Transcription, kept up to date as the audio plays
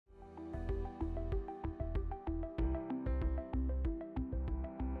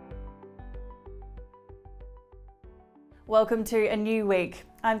Welcome to a new week.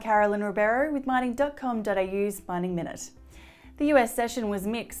 I'm Carolyn Ribeiro with mining.com.au's Mining Minute. The US session was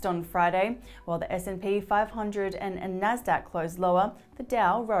mixed on Friday. While the S&P 500 and Nasdaq closed lower, the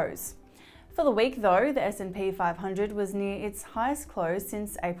Dow rose. For the week though, the S&P 500 was near its highest close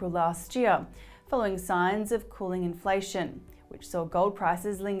since April last year, following signs of cooling inflation, which saw gold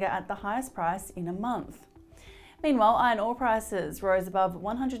prices linger at the highest price in a month. Meanwhile, iron ore prices rose above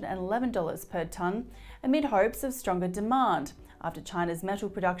 $111 per tonne amid hopes of stronger demand after China's metal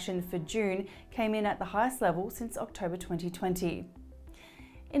production for June came in at the highest level since October 2020.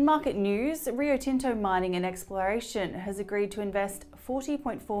 In market news, Rio Tinto Mining and Exploration has agreed to invest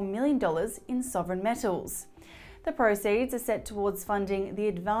 $40.4 million in sovereign metals. The proceeds are set towards funding the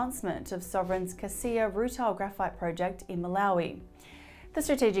advancement of Sovereign's Kasiya Rutile-Graphite Project in Malawi. The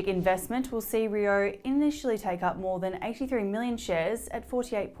strategic investment will see Rio initially take up more than 83 million shares at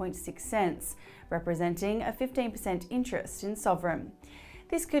 48.6 cents, representing a 15% interest in Sovereign.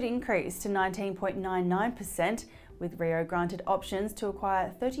 This could increase to 19.99%, with Rio granted options to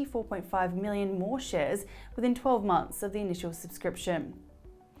acquire 34.5 million more shares within 12 months of the initial subscription.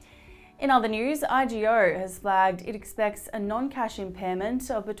 In other news, IGO has flagged it expects a non-cash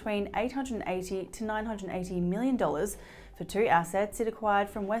impairment of between $880 to $980 million for two assets it acquired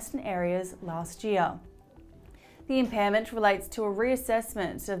from Western Areas last year. The impairment relates to a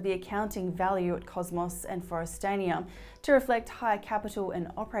reassessment of the accounting value at Cosmos and Forestania to reflect higher capital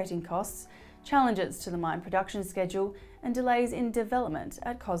and operating costs, challenges to the mine production schedule, and delays in development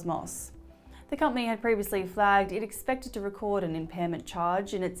at Cosmos. The company had previously flagged it expected to record an impairment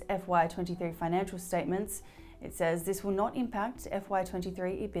charge in its FY23 financial statements. It says this will not impact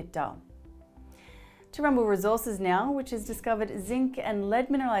FY23 EBITDA. To Rumble Resources now, which has discovered zinc and lead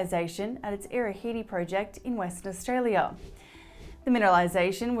mineralisation at its Irahidi project in Western Australia. The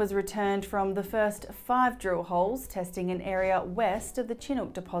mineralisation was returned from the first 5 drill holes testing an area west of the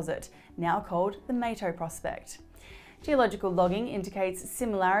Chinook deposit, now called the Mato Prospect. Geological logging indicates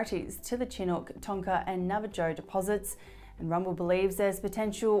similarities to the Chinook, Tonka and Navajo deposits, and Rumble believes there's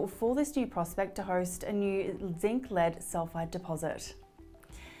potential for this new prospect to host a new zinc-lead sulfide deposit.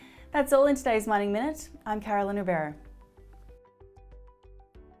 That's all in today's Mining Minute. I'm Carolyn Ribeiro.